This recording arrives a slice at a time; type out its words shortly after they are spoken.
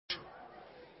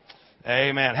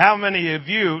Amen. How many of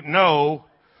you know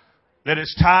that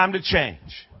it's time to change?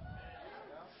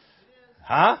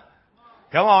 Huh?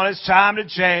 Come on, it's time to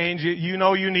change. You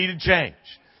know you need to change.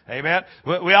 Amen.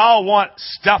 We all want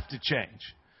stuff to change.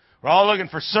 We're all looking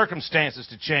for circumstances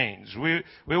to change.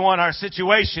 We want our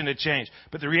situation to change.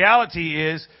 But the reality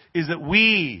is that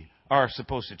we are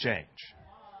supposed to change.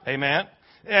 Amen.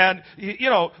 And,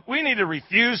 we need to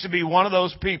refuse to be one of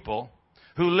those people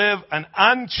who live an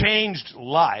unchanged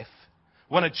life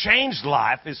when a changed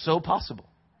life is so possible.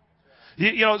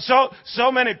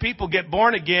 So many people get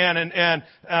born again, and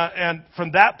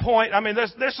from that point, I mean,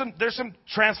 there's some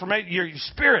transformation. Your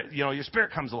spirit, your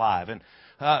spirit comes alive, and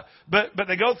but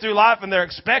they go through life and they're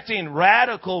expecting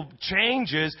radical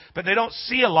changes, but they don't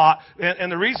see a lot,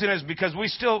 and the reason is because we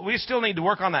still need to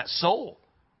work on that soul.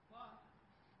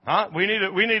 We need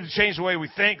to change the way we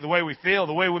think, the way we feel,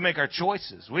 the way we make our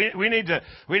choices. We need to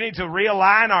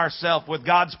realign ourselves with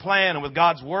God's plan and with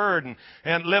God's word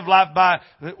and live life by,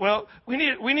 we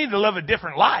need to live a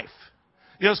different life.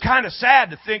 It's kind of sad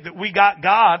to think that we got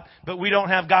God, but we don't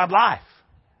have God life.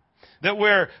 That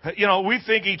we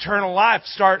think eternal life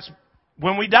starts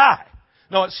when we die.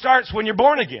 No, it starts when you're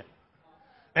born again.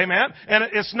 Amen. And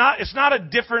it's not a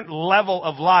different level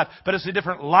of life, but it's a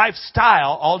different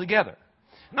lifestyle altogether.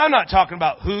 And I'm not talking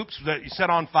about hoops that you set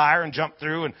on fire and jump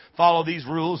through and follow these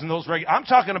rules and those I'm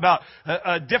talking about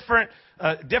a different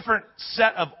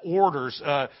set of orders.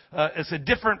 It's a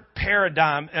different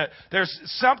paradigm. There's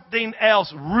something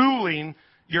else ruling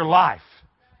your life.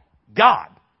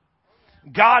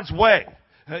 God's way.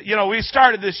 We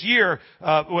started this year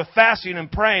with fasting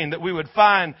and praying that we would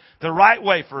find the right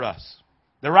way for us.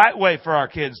 The right way for our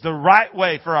kids. The right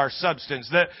way for our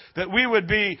substance. That we would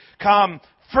become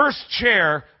first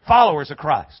chair followers of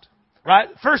Christ. Right?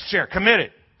 First chair,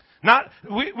 committed.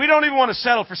 We don't even want to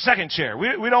settle for second chair.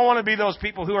 We don't want to be those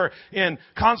people who are in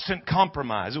constant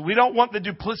compromise. We don't want the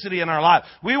duplicity in our life.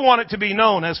 We want it to be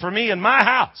known as, for me and my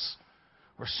house,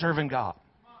 we're serving God.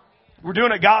 We're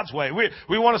doing it God's way.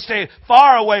 We want to stay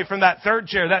far away from that third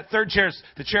chair. That third chair is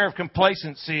the chair of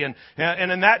complacency. And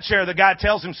in that chair, the guy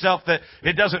tells himself that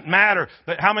it doesn't matter.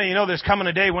 But how many of you know there's coming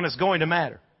a day when it's going to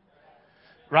matter?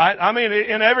 Right? I mean,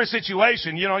 in every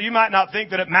situation, you might not think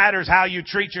that it matters how you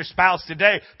treat your spouse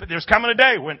today, but there's coming a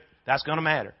day when that's going to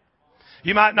matter.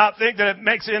 You might not think that it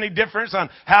makes any difference on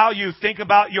how you think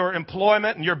about your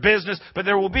employment and your business, but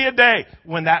there will be a day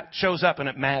when that shows up and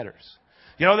it matters.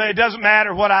 It doesn't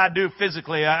matter what I do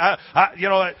physically.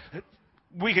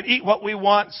 We can eat what we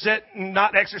want, sit and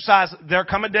not exercise. There'll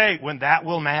come a day when that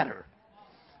will matter.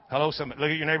 Hello, somebody.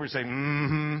 Look at your neighbor and say,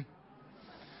 mm-hmm.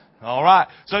 All right.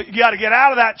 So you got to get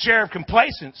out of that chair of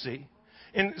complacency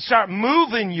and start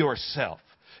moving yourself.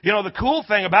 The cool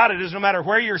thing about it is no matter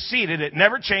where you're seated, it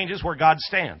never changes where God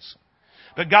stands.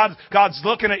 But God's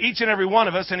looking at each and every one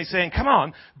of us and He's saying, come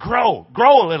on, grow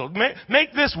a little.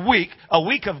 Make this week a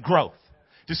week of growth.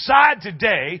 Decide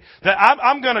today that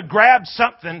I'm going to grab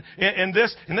something in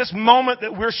this moment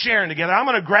that we're sharing together. I'm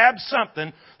going to grab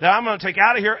something that I'm going to take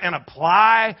out of here and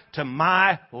apply to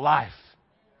my life.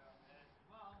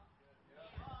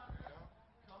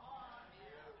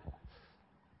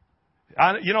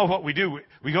 What we do?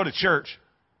 We go to church,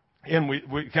 and we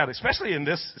especially in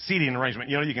this seating arrangement,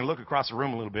 you can look across the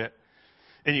room a little bit,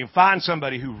 and you can find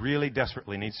somebody who really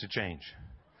desperately needs to change.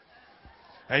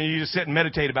 And you just sit and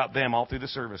meditate about them all through the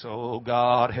service. Oh,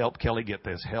 God, help Kelly get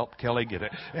this. Help Kelly get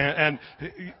it. And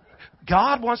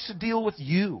God wants to deal with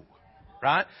you,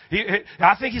 right?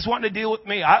 I think He's wanting to deal with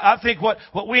me. I think what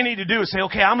we need to do is say,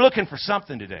 okay, I'm looking for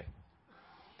something today.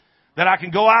 That I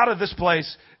can go out of this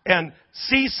place and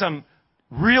see some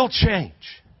real change.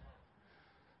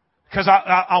 Because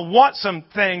I want some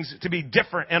things to be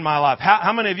different in my life.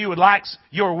 How many of you would like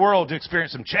your world to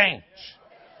experience some change?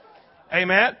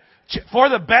 Amen? For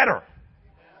the better.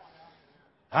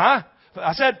 Huh?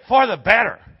 I said for the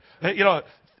better.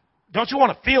 Don't you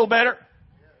want to feel better?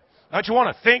 Don't you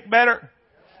want to think better?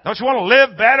 Don't you want to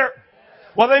live better?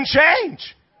 Well, then change.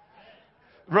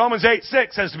 Romans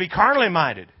 8:6 says to be carnally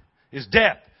minded is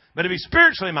death, but to be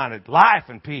spiritually minded, life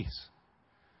and peace.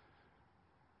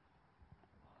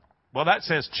 Well, that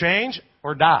says change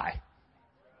or die.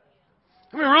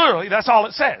 I mean, literally, that's all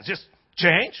it says. Just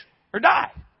change or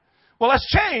die. Well, let's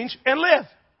change and live.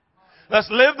 Let's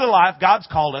live the life God's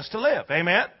called us to live.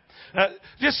 Amen?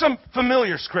 Just some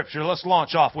familiar scripture let's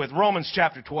launch off with. Romans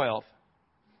chapter 12.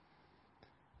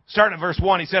 Starting at verse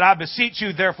 1, he said, I beseech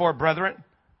you, therefore, brethren,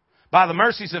 by the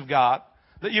mercies of God,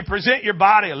 that you present your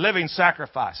body a living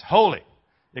sacrifice, holy,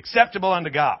 acceptable unto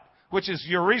God, which is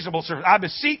your reasonable service. I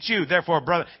beseech you, therefore,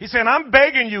 brother. He's saying, I'm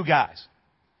begging you guys.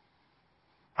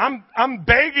 I'm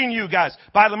begging you guys,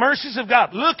 by the mercies of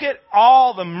God, look at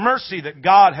all the mercy that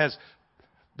God has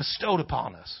bestowed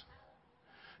upon us.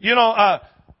 You know,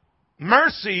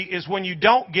 mercy is when you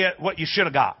don't get what you should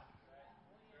have got.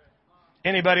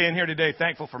 Anybody in here today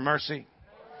thankful for mercy?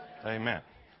 Amen.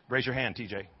 Raise your hand,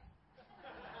 TJ.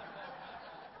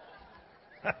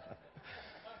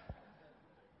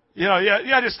 You know,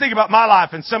 yeah, just think about my life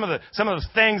and some of the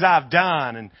things I've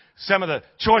done and some of the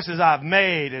choices I've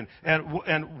made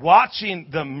and watching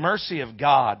the mercy of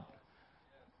God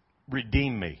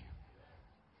redeem me.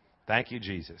 Thank you,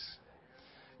 Jesus.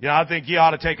 You know, I think you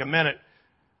ought to take a minute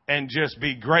and just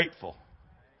be grateful.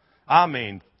 I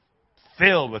mean,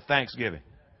 filled with thanksgiving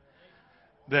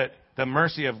that the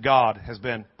mercy of God has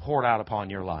been poured out upon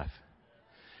your life.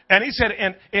 And he said,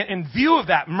 in view of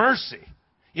that mercy,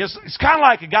 it's kind of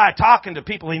like a guy talking to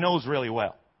people he knows really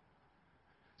well.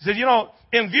 He said, you know,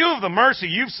 in view of the mercy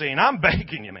you've seen, I'm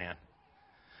begging you, man,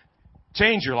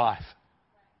 change your life.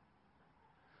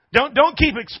 Don't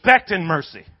keep expecting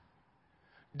mercy.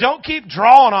 Don't keep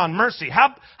drawing on mercy.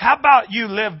 How about you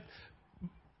live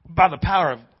by the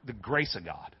power of the grace of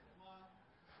God?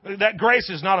 That grace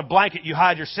is not a blanket you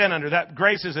hide your sin under. That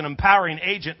grace is an empowering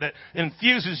agent that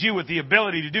infuses you with the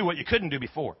ability to do what you couldn't do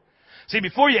before. See,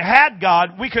 before you had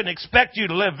God, we couldn't expect you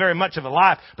to live very much of a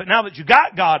life. But now that you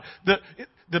got God,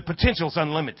 the potential's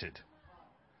unlimited.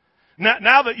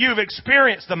 Now that you've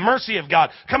experienced the mercy of God,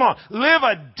 come on, live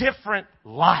a different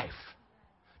life.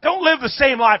 Don't live the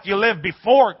same life you lived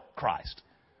before Christ.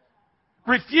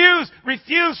 Refuse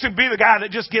to be the guy that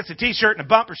just gets a t-shirt and a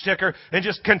bumper sticker and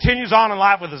just continues on in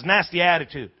life with his nasty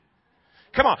attitude.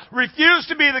 Come on. Refuse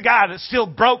to be the guy that's still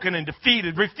broken and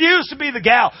defeated. Refuse to be the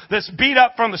gal that's beat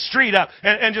up from the street up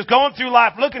and just going through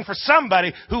life looking for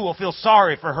somebody who will feel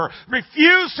sorry for her.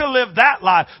 Refuse to live that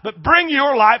life, but bring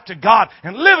your life to God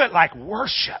and live it like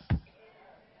worship.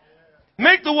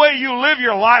 Make the way you live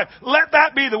your life, let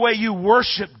that be the way you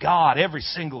worship God every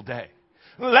single day.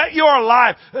 Let your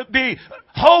life be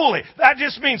holy. That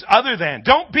just means other than.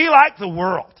 Don't be like the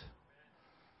world.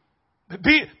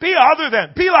 Be other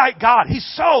than. Be like God. He's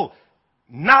so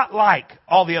not like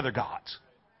all the other gods.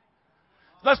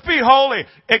 Let's be holy,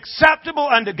 acceptable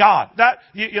unto God. That,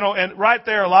 you know, and right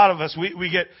there, a lot of us, we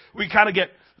hit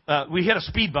a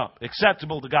speed bump,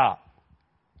 acceptable to God.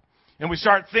 And we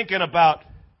start thinking about,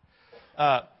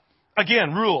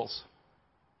 again, rules,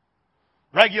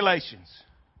 regulations.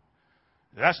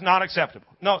 That's not acceptable.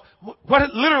 No, what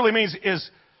it literally means is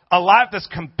a life that's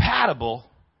compatible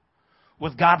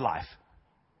with God life.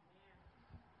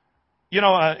 You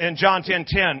know, in John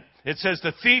 10:10, it says,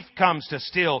 the thief comes to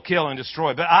steal, kill, and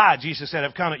destroy. But I, Jesus said,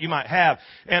 have come that you might have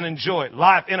and enjoy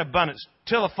life in abundance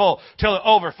till the full, till it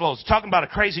overflows. It's talking about a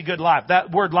crazy good life.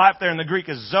 That word life there in the Greek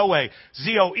is Zoe,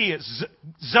 Z-O-E. It's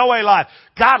Zoe life.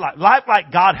 God life. Life like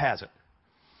God has it.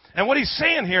 And what he's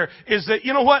saying here is that,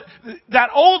 you know what? That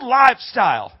old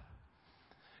lifestyle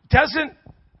doesn't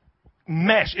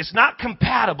mesh. It's not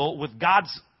compatible with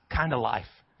God's kind of life.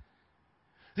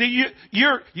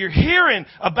 You're hearing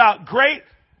about great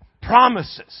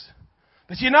promises,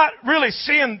 but you're not really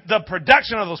seeing the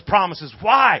production of those promises.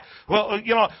 Why? Well,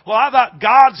 I thought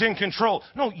God's in control.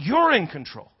 No, you're in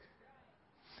control.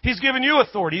 He's given you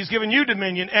authority. He's given you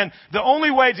dominion. And the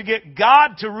only way to get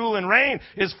God to rule and reign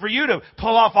is for you to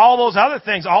pull off all those other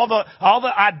things, all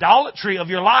the idolatry of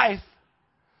your life.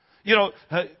 You know,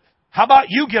 how about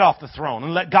you get off the throne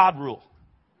and let God rule?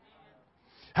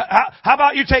 How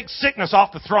about you take sickness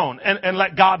off the throne and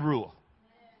let God rule?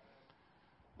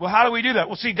 Well, how do we do that?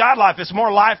 Well, see, God life is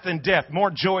more life than death,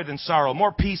 more joy than sorrow,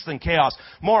 more peace than chaos,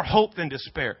 more hope than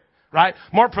despair, right?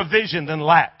 More provision than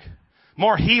lack,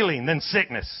 more healing than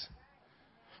sickness.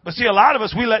 But see, a lot of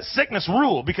us, we let sickness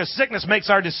rule because sickness makes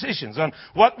our decisions on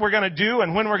what we're going to do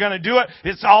and when we're going to do it.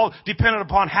 It's all dependent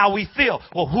upon how we feel.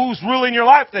 Well, who's ruling your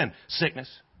life then? Sickness.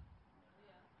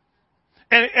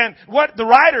 And what the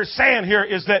writer is saying here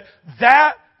is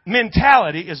that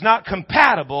mentality is not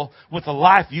compatible with the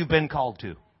life you've been called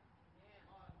to.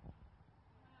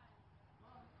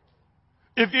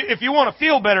 If you want to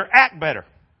feel better, act better.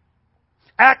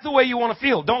 Act the way you want to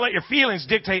feel. Don't let your feelings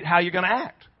dictate how you're going to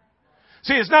act.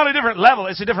 See, it's not a different level.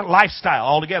 It's a different lifestyle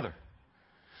altogether.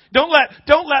 Don't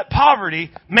let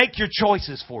poverty make your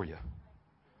choices for you.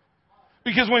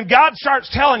 Because when God starts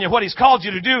telling you what He's called you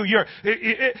to do,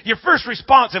 your first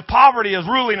response, if poverty is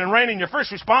ruling and reigning, your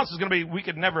first response is going to be, we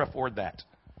could never afford that.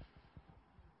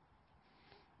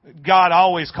 God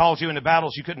always calls you into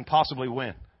battles you couldn't possibly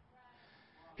win.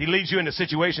 He leads you into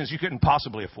situations you couldn't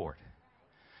possibly afford.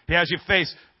 He has you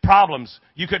face problems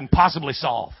you couldn't possibly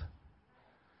solve.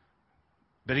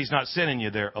 But He's not sending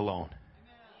you there alone.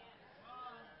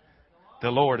 the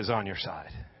Lord is on your side.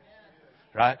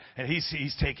 Right? And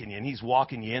He's taking you and He's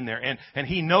walking you in there, and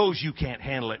He knows you can't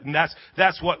handle it. And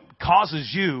that's what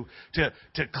causes you to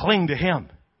cling to Him.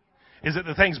 Is that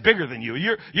the thing's bigger than you?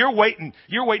 You're waiting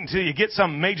till you get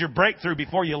some major breakthrough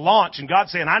before you launch, and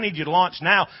God's saying, I need you to launch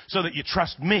now so that you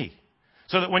trust me.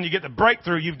 So that when you get the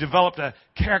breakthrough, you've developed a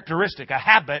characteristic, a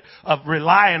habit of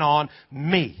relying on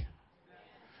me.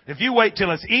 If you wait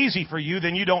till it's easy for you,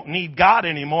 then you don't need God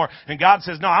anymore. And God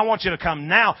says, no, I want you to come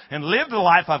now and live the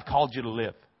life I've called you to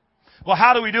live. Well,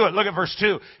 how do we do it? Look at verse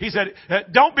 2. He said,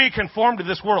 don't be conformed to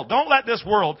this world. Don't let this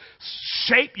world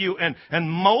shape you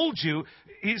and mold you.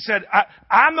 He said,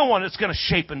 I'm the one that's going to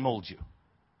shape and mold you.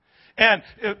 And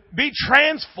be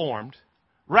transformed,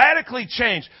 radically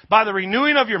changed by the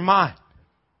renewing of your mind,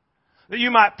 that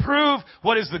you might prove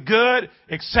what is the good,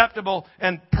 acceptable,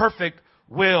 and perfect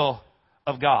will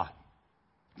of God.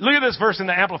 Look at this verse in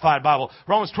the Amplified Bible.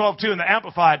 Romans 12:2 in the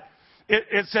Amplified.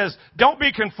 It says, don't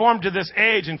be conformed to this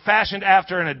age and fashioned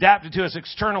after and adapted to its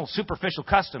external superficial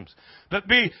customs, but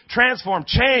be transformed,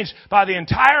 changed by the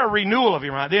entire renewal of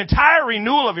your mind. The entire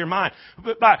renewal of your mind.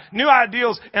 By new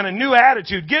ideals and a new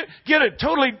attitude. Get a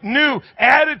totally new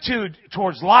attitude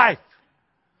towards life.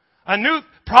 A new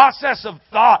process of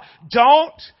thought.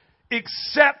 Don't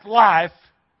accept life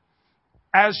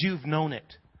as you've known it.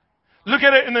 Look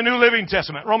at it in the New Living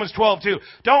Testament, Romans 12:2.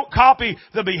 Don't copy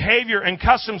the behavior and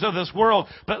customs of this world,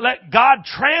 but let God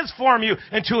transform you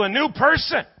into a new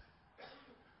person.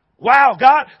 Wow,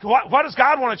 God, what does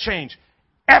God want to change?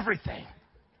 Everything.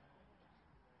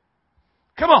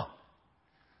 Come on.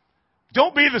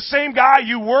 Don't be the same guy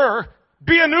you were.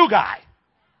 Be a new guy.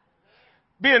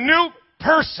 Be a new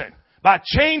person by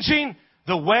changing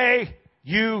the way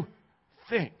you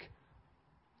think.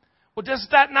 Well, does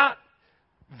that not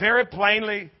very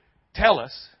plainly tell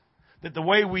us that the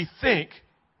way we think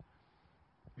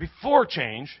before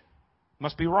change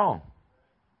must be wrong?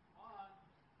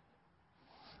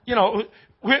 You know,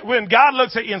 when God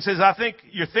looks at you and says, I think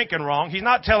you're thinking wrong, He's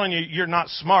not telling you you're not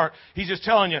smart. He's just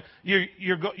telling you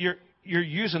you're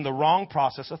using the wrong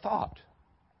process of thought.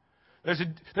 There's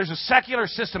a secular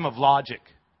system of logic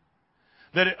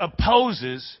that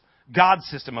opposes God's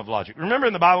system of logic. Remember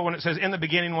in the Bible when it says, in the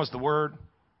beginning was the Word?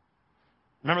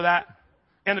 Remember that?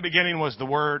 In the beginning was the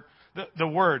Word. The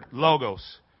word, logos.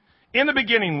 In the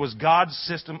beginning was God's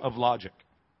system of logic.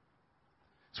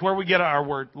 It's where we get our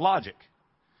word logic.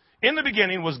 In the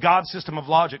beginning was God's system of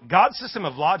logic. God's system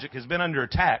of logic has been under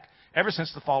attack ever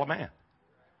since the fall of man.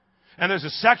 And there's a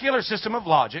secular system of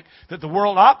logic that the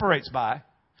world operates by.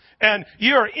 And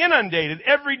you are inundated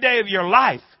every day of your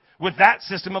life with that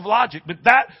system of logic. But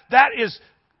that is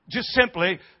just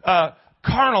simply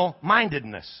carnal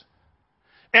mindedness.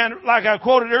 And like I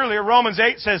quoted earlier, Romans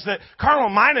 8 says that carnal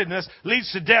mindedness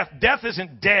leads to death. Death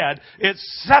isn't dead.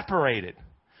 It's separated.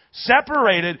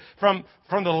 Separated from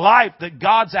the life that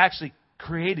God's actually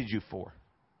created you for.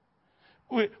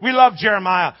 We love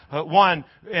Jeremiah 1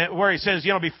 where he says,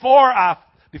 you know, before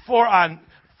I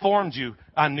formed you,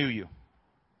 I knew you.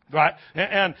 Right?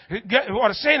 And what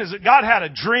I'm saying is that God had a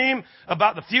dream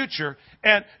about the future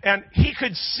and He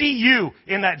could see you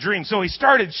in that dream. So He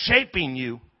started shaping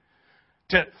you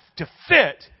to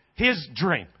fit His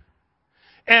dream.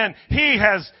 And He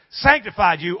has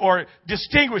sanctified you or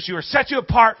distinguished you or set you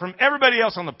apart from everybody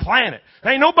else on the planet.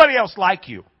 There ain't nobody else like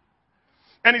you.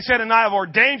 And He said, and I have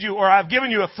ordained you or I've given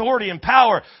you authority and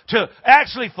power to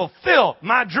actually fulfill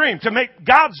my dream, to make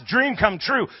God's dream come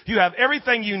true. You have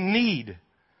everything you need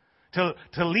to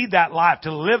lead that life,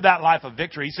 to live that life of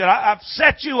victory. He said, I've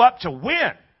set you up to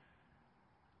win.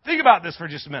 Think about this for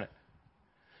just a minute.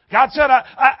 God said,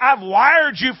 I've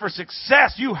wired you for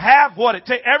success. You have what it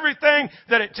takes, everything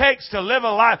that it takes to live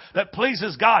a life that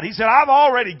pleases God. He said, I've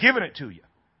already given it to you.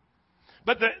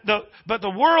 But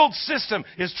the world system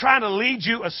is trying to lead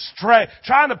you astray,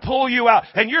 trying to pull you out.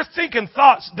 And you're thinking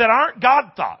thoughts that aren't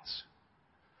God thoughts.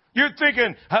 You're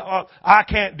thinking, I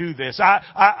can't do this.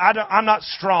 I'm not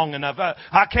strong enough.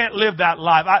 I can't live that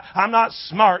life. I'm not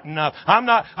smart enough.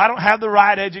 I don't have the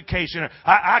right education.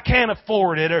 I can't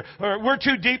afford it. Or we're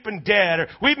too deep in debt. Or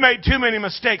we've made too many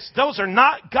mistakes. Those are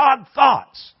not God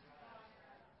thoughts.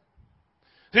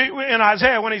 In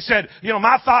Isaiah when He said, you know,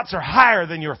 my thoughts are higher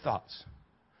than your thoughts.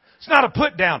 It's not a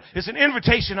put down. It's an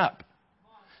invitation up.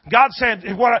 God said,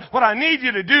 what I need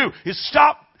you to do is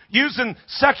stop using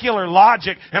secular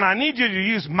logic, and I need you to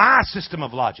use my system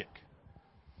of logic.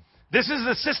 This is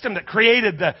the system that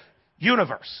created the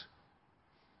universe.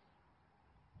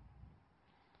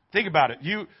 Think about it.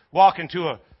 You walk into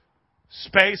a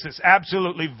space that's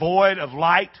absolutely void of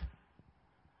light.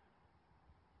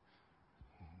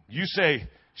 You say,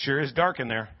 sure is dark in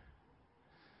there.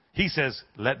 He says,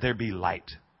 let there be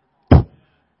light.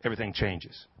 Everything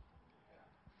changes.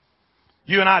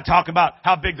 You and I talk about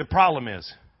how big the problem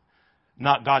is,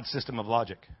 not God's system of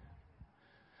logic.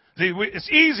 See, it's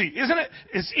easy, isn't it?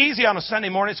 It's easy on a Sunday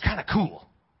morning. It's kind of cool.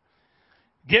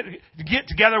 Get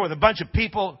together with a bunch of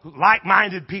people,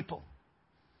 like-minded people.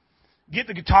 Get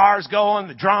the guitars going,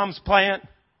 the drums playing,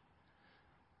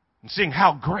 and sing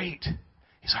how great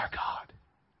is our God.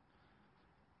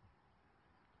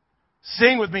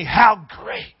 Sing with me, how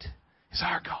great is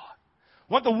our God.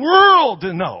 I want the world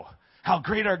to know how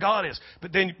great our God is.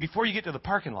 But then before you get to the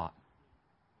parking lot,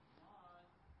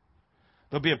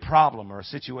 there'll be a problem or a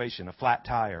situation, a flat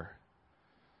tire.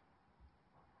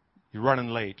 You're running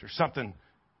late or something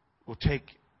will take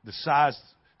the size,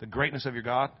 the greatness of your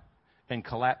God and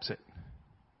collapse it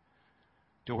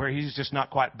to where He's just not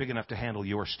quite big enough to handle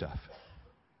your stuff.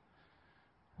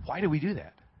 Why do we do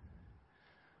that?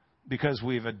 Because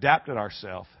we've adapted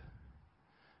ourselves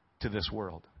to this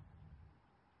world.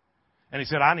 And He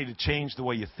said, I need to change the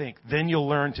way you think. Then you'll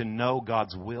learn to know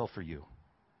God's will for you,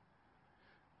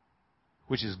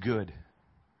 which is good,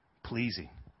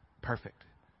 pleasing, perfect.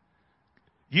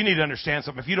 You need to understand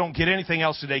something. If you don't get anything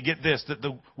else today, get this, that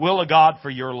the will of God for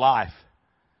your life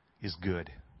is good.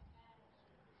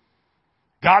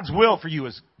 God's will for you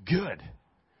is good.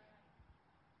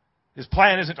 His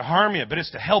plan isn't to harm you, but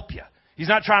it's to help you. He's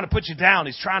not trying to put you down.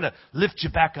 He's trying to lift you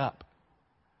back up.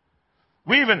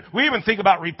 We even think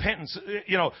about repentance.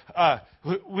 You know,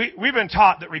 we've been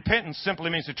taught that repentance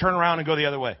simply means to turn around and go the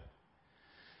other way.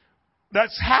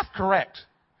 That's half correct.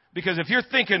 Because if you're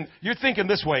thinking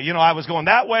this way, you know, I was going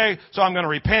that way, so I'm going to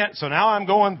repent, so now I'm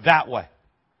going that way.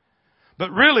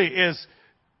 But really is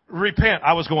repent.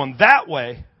 I was going that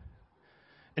way,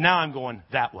 and now I'm going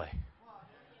that way.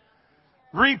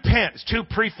 Repent is two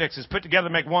prefixes put together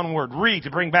to make one word. Re, to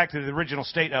bring back to the original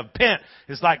state of. Pent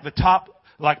is like the top,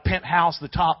 like penthouse, the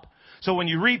top. So when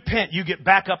you repent, you get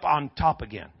back up on top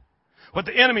again. What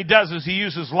the enemy does is he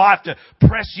uses life to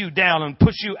press you down and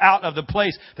push you out of the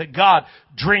place that God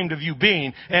dreamed of you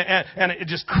being. And it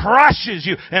just crushes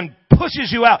you and pushes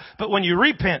you out. But when you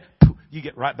repent, you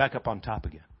get right back up on top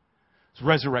again. It's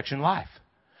resurrection life.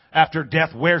 After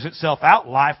death wears itself out,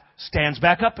 life stands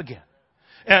back up again.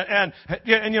 And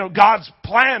you know, God's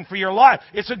plan for your life,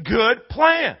 it's a good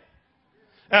plan.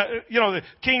 You know, the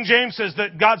King James says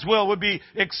that God's will would be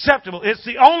acceptable. It's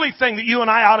the only thing that you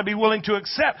and I ought to be willing to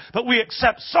accept. But we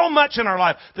accept so much in our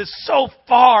life that's so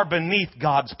far beneath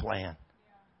God's plan.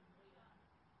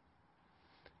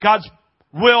 God's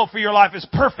will for your life is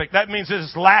perfect. That means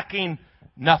it's lacking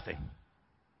nothing.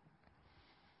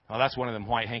 Oh, that's one of them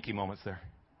white hanky moments there.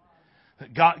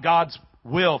 God's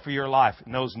will for your life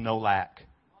knows no lack.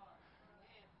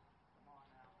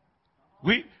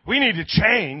 We need to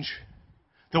change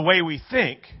the way we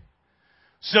think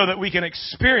so that we can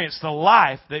experience the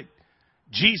life that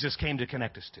Jesus came to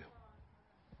connect us to.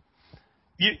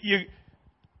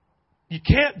 You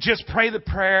can't just pray the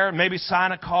prayer, maybe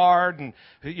sign a card, and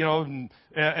you know,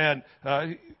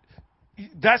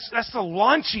 that's the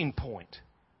launching point.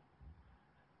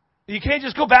 You can't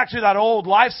just go back to that old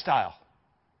lifestyle.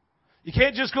 You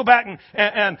can't just go back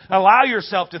and allow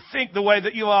yourself to think the way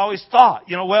that you always thought.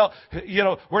 You know, well, you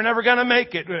know, we're never going to make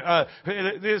it.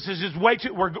 This is just way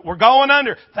too, we're going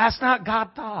under. That's not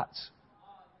God's thoughts.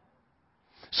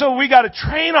 So we got to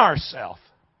train ourselves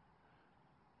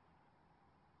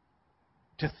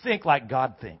to think like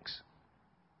God thinks.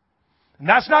 And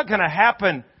that's not going to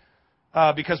happen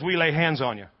because we lay hands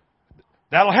on you.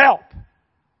 That'll help.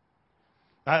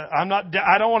 I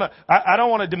don't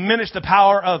want to diminish the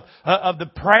power of the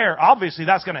prayer. Obviously,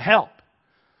 that's going to help.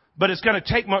 But it's going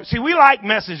to take more. See, we like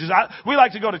messages. We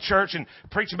like to go to church and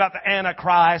preach about the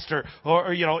Antichrist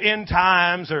or you know, end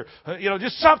times or, you know,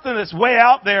 just something that's way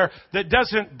out there that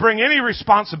doesn't bring any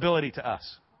responsibility to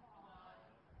us.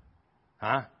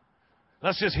 Huh?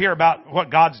 Let's just hear about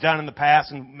what God's done in the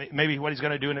past and maybe what He's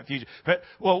going to do in the future. But,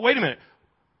 well, wait a minute.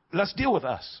 Let's deal with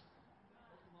us.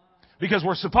 Because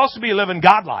we're supposed to be living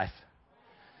God life.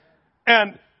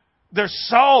 And there's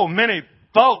so many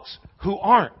folks who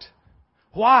aren't.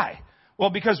 Why?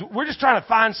 Well, because we're just trying to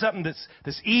find something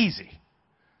that's easy.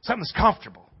 Something that's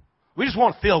comfortable. We just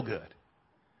want to feel good.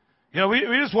 You know, we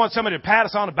just want somebody to pat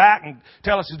us on the back and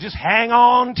tell us to just hang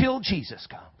on till Jesus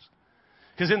comes.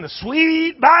 Because in the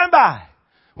sweet by and by,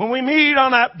 when we meet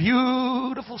on that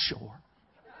beautiful shore,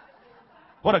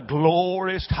 what a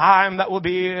glorious time that will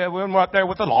be when we're up there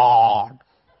with the Lord.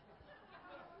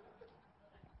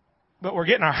 But we're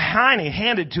getting our hiney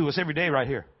handed to us every day right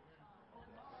here.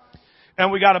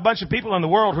 And we got a bunch of people in the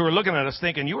world who are looking at us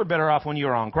thinking, you were better off when you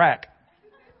were on crack.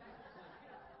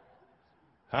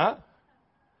 Huh?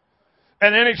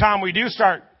 And anytime we do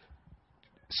start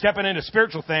stepping into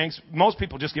spiritual things, most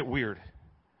people just get weird.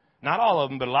 Not all of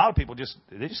them, but a lot of people just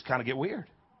kind of get weird.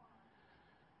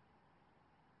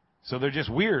 So they're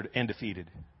just weird and defeated.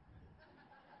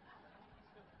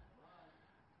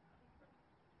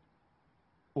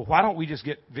 Well, why don't we just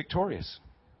get victorious?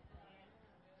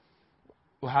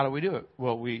 Well, how do we do it?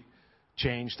 Well, we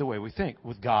change the way we think.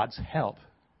 With God's help,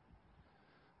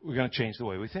 we're going to change the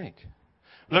way we think.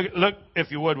 Look,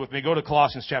 if you would, with me, go to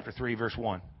Colossians chapter 3, verse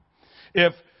 1.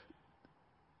 If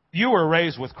you were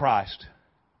raised with Christ,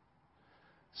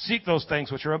 seek those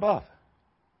things which are above,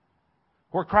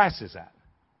 where Christ is at,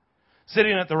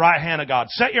 sitting at the right hand of God.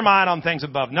 Set your mind on things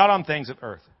above, not on things of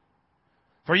earth.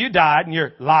 For you died, and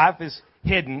your life is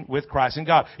hidden with Christ in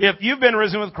God. If you've been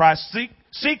risen with Christ,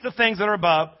 seek the things that are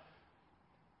above.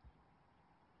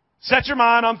 Set your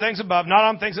mind on things above, not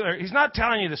on things that are. He's not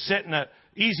telling you to sit in an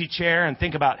easy chair and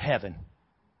think about heaven.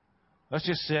 Let's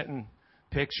just sit and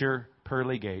picture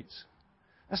pearly gates.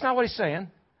 That's not what he's saying.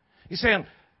 He's saying,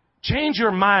 change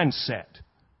your mindset.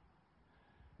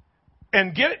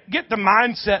 And get the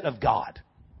mindset of God.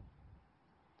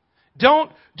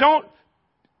 Don't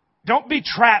be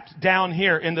trapped down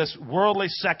here in this worldly,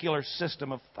 secular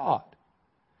system of thought.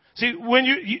 See, when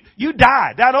you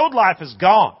died, that old life is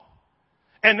gone.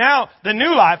 And now the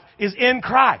new life is in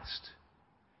Christ.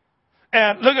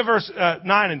 And look at verse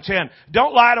 9 and 10.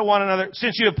 Don't lie to one another.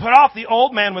 Since you have put off the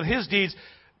old man with his deeds,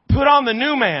 put on the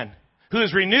new man, who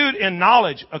is renewed in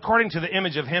knowledge according to the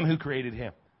image of him who created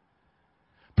him.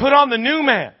 Put on the new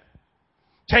man.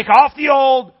 Take off the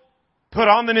old, put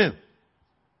on the new.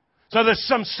 So there's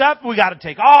some stuff we got to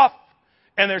take off,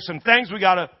 and there's some things we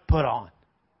got to put on.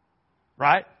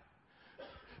 Right?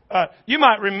 You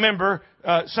might remember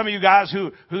some of you guys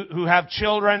who have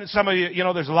children. Some of you,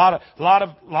 there's a lot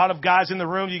of guys in the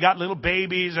room. You got little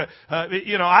babies.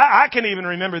 I can even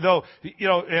remember though.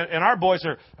 And our boys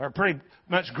are pretty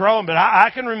much grown, but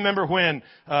I can remember when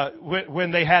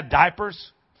they had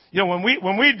diapers. When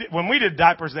we did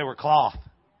diapers, they were cloth.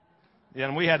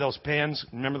 And we had those pins.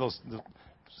 Remember those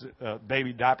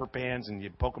baby diaper pins, and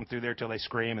you poke them through there till they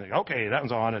scream. And okay, that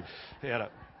one's on. I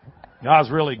was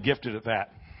really gifted at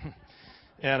that.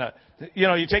 And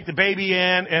you take the baby in,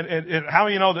 and how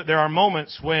do you know that there are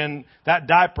moments when that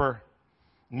diaper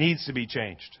needs to be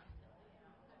changed?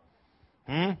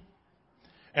 And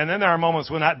then there are moments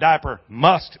when that diaper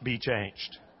must be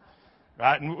changed.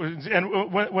 Right?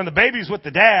 And when the baby's with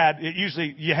the dad,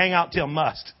 usually you hang out till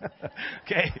must.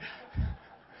 Okay?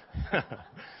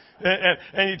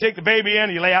 and you take the baby in,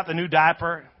 and you lay out the new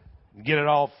diaper. You get it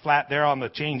all flat there on the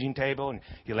changing table, and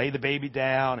you lay the baby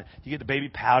down, and you get the baby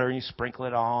powder, and you sprinkle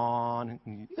it on.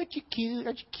 And aren't you cute?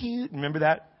 Aren't you cute? Remember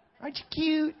that? Aren't you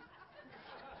cute?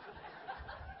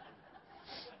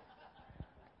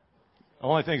 The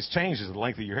only thing that's changed is the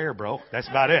length of your hair, bro. That's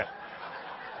about it.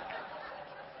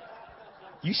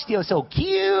 You still so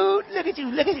cute. Look at you.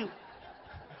 Look at you.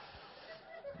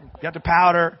 Got the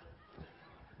powder.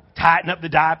 Tighten up the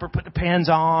diaper. Put the pins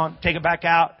on. Take it back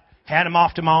out. Hand him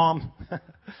off to mom.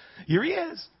 Here he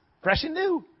is. Fresh and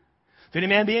new. If any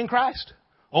man be in Christ,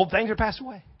 old things are passed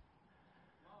away.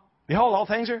 Behold, all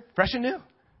things are fresh and new.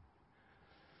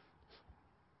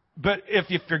 But if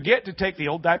you forget to take the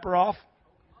old diaper off,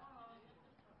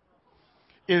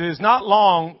 it is not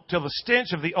long till the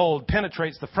stench of the old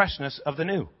penetrates the freshness of the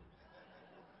new.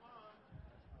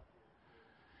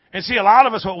 And see, a lot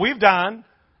of us, what we've done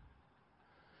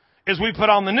is we put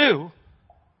on the new.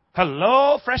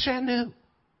 Hello, fresh and new.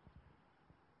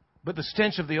 But the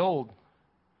stench of the old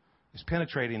is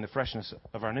penetrating the freshness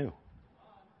of our new.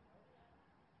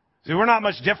 See, we're not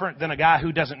much different than a guy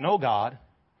who doesn't know God.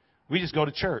 We just go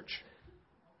to church.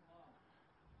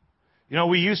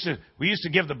 We used to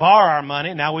give the bar our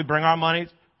money. Now we bring our money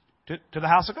to the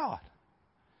house of God.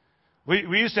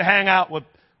 We used to hang out with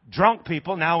drunk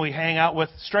people. Now we hang out with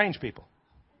strange people.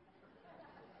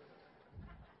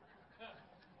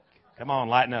 Come on,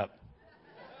 lighten up.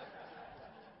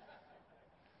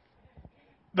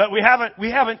 But we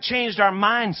haven't changed our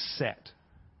mindset.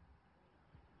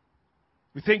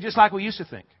 We think just like we used to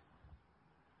think.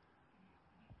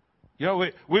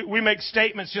 We make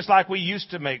statements just like we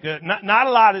used to make. Not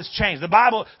a lot has changed. The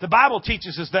Bible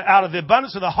teaches us that out of the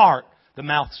abundance of the heart, the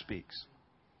mouth speaks.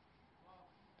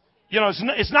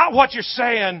 It's not what you're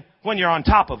saying when you're on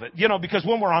top of it. Because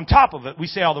when we're on top of it, we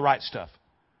say all the right stuff.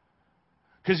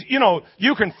 Because,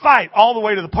 you can fight all the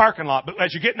way to the parking lot, but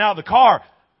as you're getting out of the car,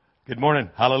 good morning,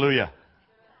 hallelujah.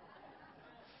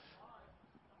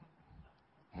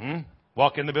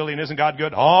 Walk in the building, isn't God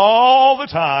good? All the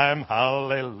time,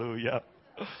 hallelujah.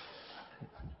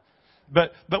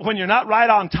 But when you're not right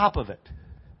on top of it,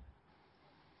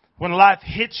 when life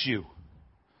hits you,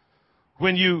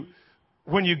 when you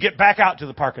get back out to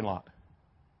the parking lot,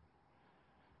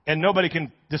 and nobody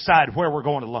can decide where we're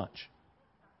going to lunch.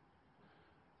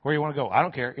 Where you want to go? I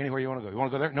don't care. Anywhere you want to go. You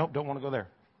want to go there? Nope, don't want to go there.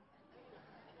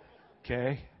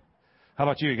 Okay. How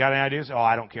about you? You got any ideas? Oh,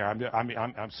 I don't care.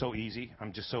 I'm so easy.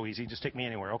 I'm just so easy. Just take me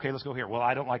anywhere. Okay, let's go here. Well,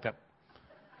 I don't like that.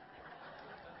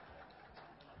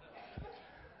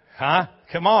 Huh?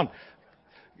 Come on.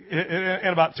 In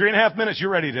about 3.5 minutes,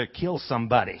 you're ready to kill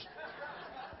somebody.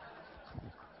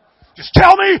 Just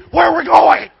tell me where we're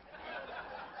going.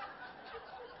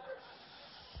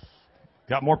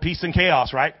 Got more peace than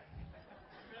chaos, right?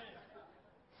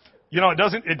 You know,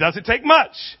 it doesn't take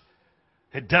much.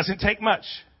 It doesn't take much.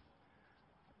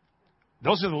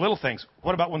 Those are the little things.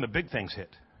 What about when the big things hit?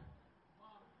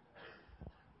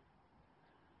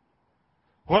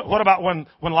 What about when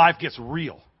life gets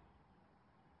real?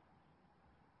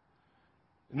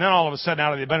 And then all of a sudden,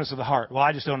 out of the abundance of the heart, well,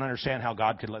 I just don't understand how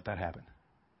God could let that happen.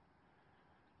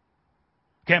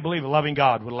 Can't believe a loving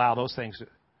God would allow those things to.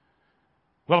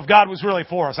 Well, if God was really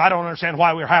for us, I don't understand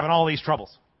why we're having all these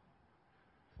troubles.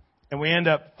 And we end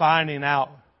up finding out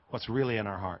what's really in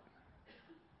our heart.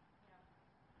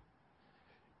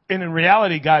 And in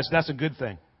reality, guys, that's a good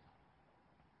thing.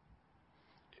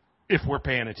 If we're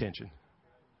paying attention.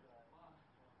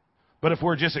 But if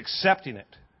we're just accepting it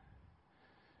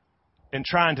and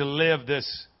trying to live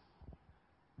this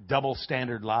double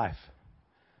standard life,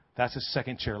 that's a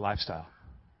second chair lifestyle.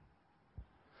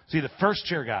 See, the first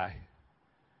chair guy,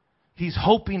 he's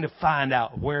hoping to find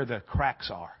out where the cracks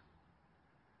are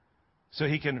so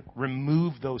he can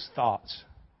remove those thoughts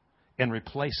and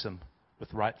replace them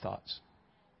with right thoughts.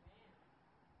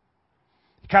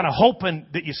 Kind of hoping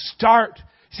that you start.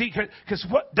 See, because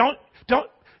what don't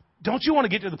you want to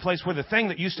get to the place where the thing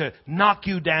that used to knock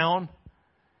you down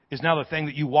is now the thing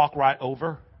that you walk right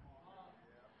over?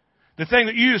 The thing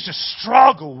that you used to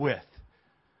struggle with.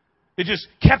 It just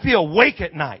kept you awake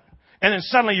at night. And then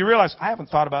suddenly you realize, I haven't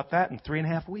thought about that in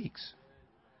 3.5 weeks.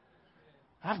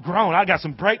 I've grown. I got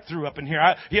some breakthrough up in here.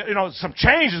 Some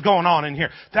change is going on in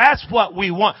here. That's what we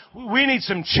want. We need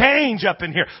some change up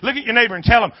in here. Look at your neighbor and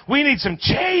tell him, we need some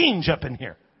change up in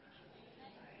here.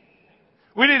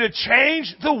 We need to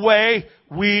change the way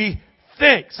we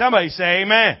think. Somebody say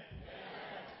amen.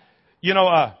 You know,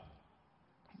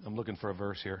 I'm looking for a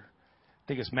verse here. I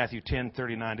think it's Matthew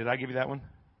 10:39. Did I give you that one?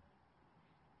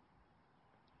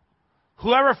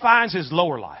 Whoever finds his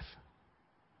lower life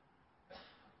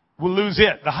will lose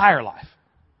it, the higher life.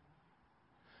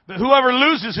 But whoever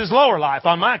loses his lower life,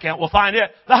 on my account, will find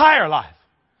it, the higher life.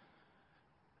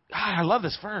 God, I love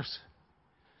this verse.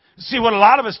 See, what a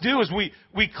lot of us do is we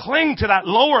cling to that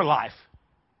lower life.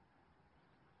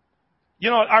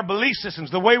 You know, our belief systems,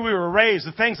 the way we were raised,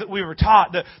 the things that we were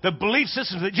taught, the belief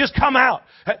systems that just come out.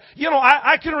 You know,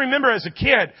 I can remember as a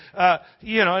kid,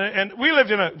 and we lived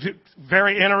in a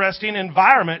very interesting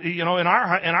environment, you know, in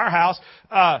our house.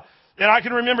 And I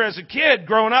can remember as a kid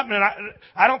growing up, and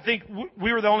I don't think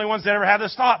we were the only ones that ever had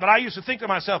this thought, but I used to think to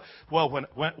myself, well,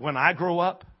 when I grow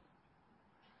up,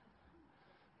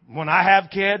 when I have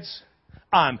kids,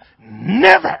 I'm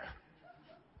never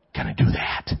going to do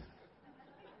that.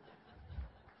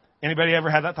 Anybody ever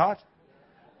had that thought?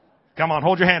 Come on,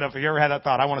 hold your hand up if you ever had that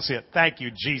thought. I want to see it. Thank you,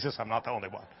 Jesus. I'm not the only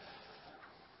one.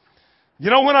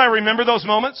 You know when I remember those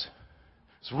moments?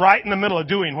 It's right in the middle of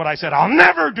doing what I said. I'll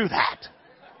never do that.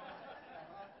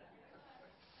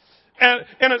 And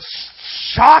it's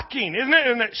shocking, isn't it?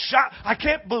 And I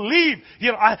can't believe,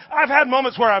 you know, I've had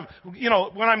moments where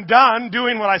when I'm done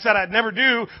doing what I said I'd never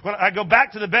do, when I go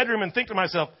back to the bedroom and think to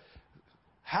myself,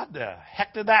 how the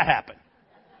heck did that happen?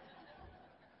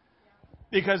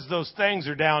 Because those things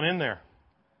are down in there.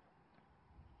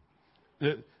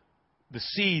 The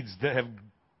seeds that have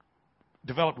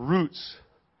developed roots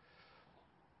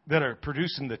that are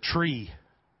producing the tree.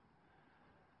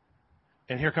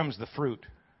 And here comes the fruit.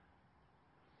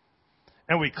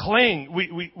 And we cling.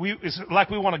 It's like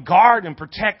we want to guard and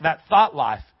protect that thought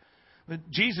life. But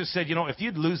Jesus said, you know, if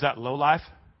you'd lose that low life,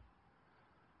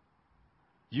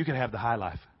 you can have the high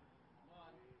life.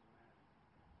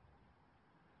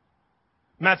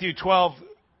 Matthew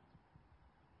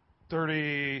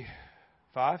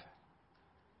 12:35,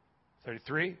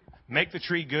 33. Make the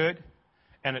tree good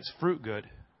and its fruit good,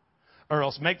 or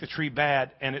else make the tree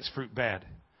bad and its fruit bad.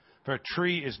 For a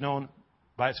tree is known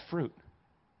by its fruit.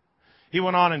 He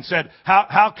went on and said,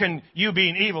 how can you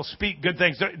being evil speak good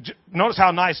things? Notice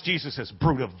how nice Jesus is.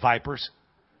 Brood of vipers.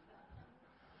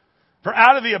 For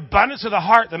out of the abundance of the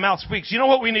heart, the mouth speaks. You know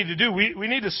what we need to do? We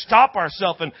need to stop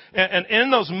ourselves and in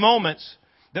those moments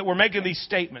that we're making these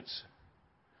statements.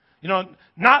 You know,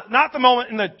 not the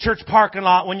moment in the church parking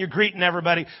lot when you're greeting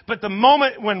everybody, but the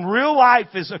moment when real life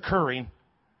is occurring.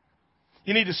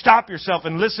 You need to stop yourself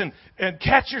and listen and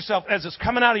catch yourself as it's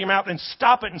coming out of your mouth and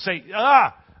stop it and say,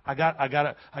 I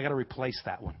gotta replace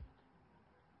that one.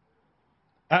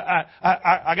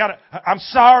 I'm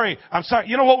sorry.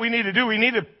 You know what we need to do? We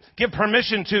need to give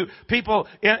permission to people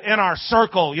in our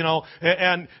circle, you know,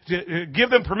 and to give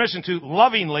them permission to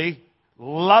lovingly.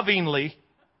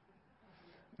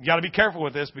 You got to be careful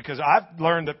with this because I've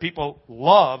learned that people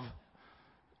love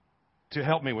to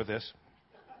help me with this.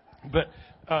 But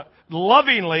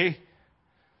lovingly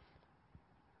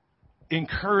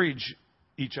encourage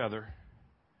each other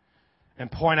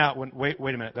and point out when wait a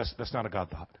minute, that's not a God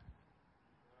thought.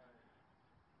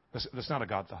 That's not a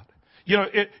God thought. You know,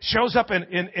 it shows up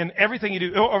in everything you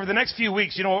do. Over the next few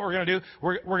weeks, you know what we're going to do?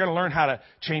 We're going to learn how to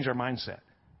change our mindset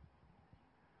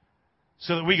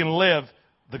so that we can live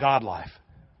the God life.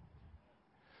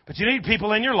 But you need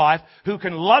people in your life who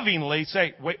can lovingly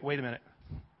say, wait a minute.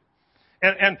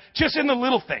 And just in the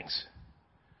little things.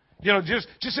 You know, just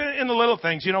in the little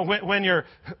things, you know, when you're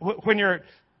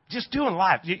just doing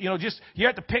life, you know, just you're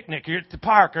at the picnic, you're at the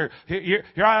park, or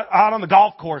you're out on the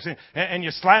golf course, and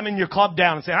you're slamming your club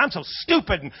down and saying, I'm so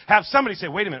stupid, and have somebody say,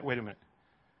 wait a minute.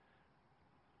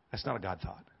 That's not a God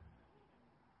thought.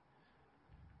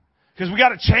 Because we got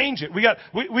to change it. We got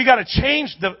to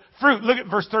change the fruit. Look at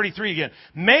verse 33 again.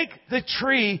 Make the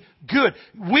tree good.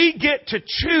 We get to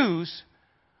choose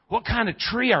what kind of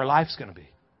tree our life's going to be.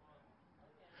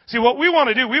 See, what we want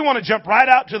to do, we want to jump right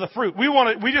out to the fruit. We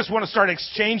just want to start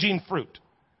exchanging fruit.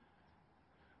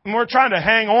 And we're trying to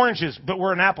hang oranges, but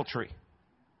we're an apple tree.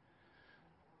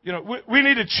 You know, we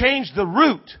need to change the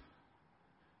root,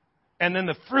 and then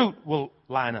the fruit will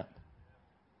line up.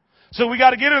 So we got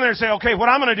to get in there and say, okay, what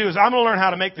I'm going to do is I'm going to learn how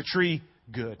to make the tree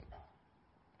good.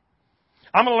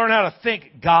 I'm going to learn how to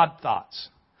think God thoughts.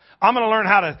 I'm going to learn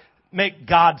how to make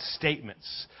God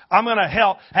statements. I'm going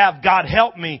to have God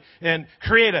help me and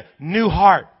create a new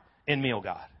heart in me, oh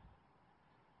God.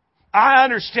 I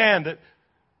understand that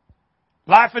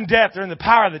life and death are in the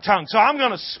power of the tongue. So I'm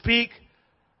going to speak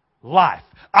life.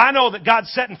 I know that God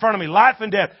set in front of me life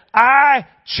and death. I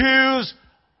choose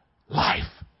life.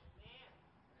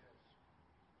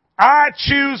 I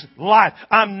choose life.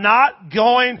 I'm not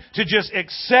going to just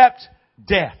accept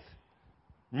death.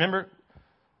 Remember,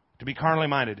 to be carnally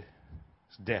minded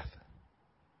is death.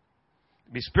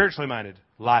 To be spiritually minded,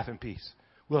 life and peace.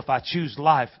 Well, if I choose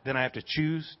life, then I have to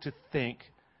choose to think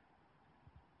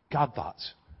God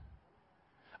thoughts.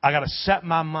 I got to set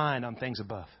my mind on things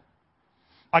above.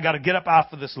 I got to get up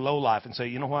out of this low life and say,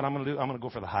 you know what I'm going to do? I'm going to go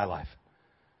for the high life.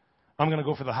 I'm going to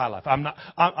go for the high life. I'm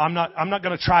not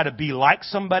going to try to be like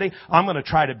somebody. I'm going to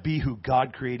try to be who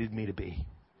God created me to be.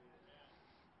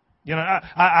 You know,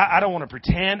 I don't want to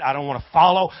pretend. I don't want to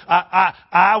follow.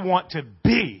 I want to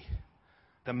be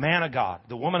the man of God,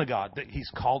 the woman of God that He's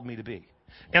called me to be.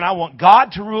 And I want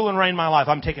God to rule and reign my life.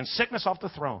 I'm taking sickness off the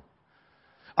throne.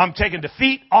 I'm taking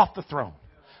defeat off the throne.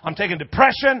 I'm taking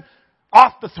depression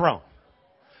off the throne.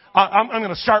 I'm going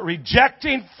to start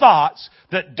rejecting thoughts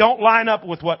that don't line up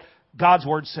with what God's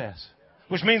Word says.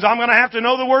 Which means I'm going to have to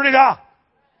know the Word of God.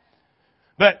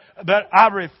 But I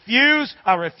refuse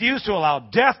to allow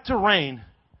death to reign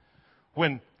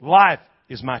when life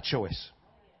is my choice.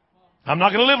 I'm not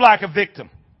going to live like a victim.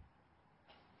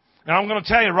 And I'm going to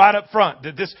tell you right up front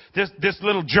that this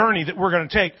little journey that we're going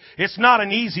to take, it's not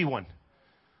an easy one.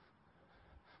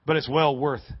 But it's well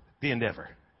worth the endeavor.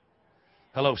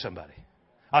 Hello, somebody.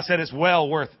 I said it's well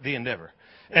worth the endeavor.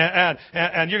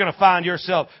 And you're going to find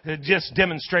yourself just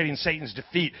demonstrating Satan's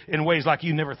defeat in ways like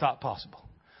you never thought possible.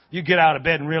 You get out of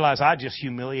bed and realize I just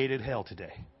humiliated hell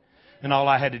today. And all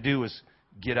I had to do was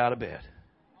get out of bed.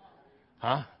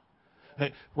 Huh?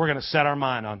 We're going to set our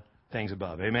mind on things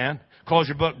above. Amen? Close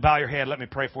your book, bow your head, let me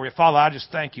pray for you. Father, I just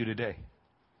thank you today.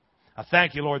 I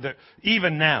thank you, Lord, that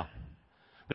even now,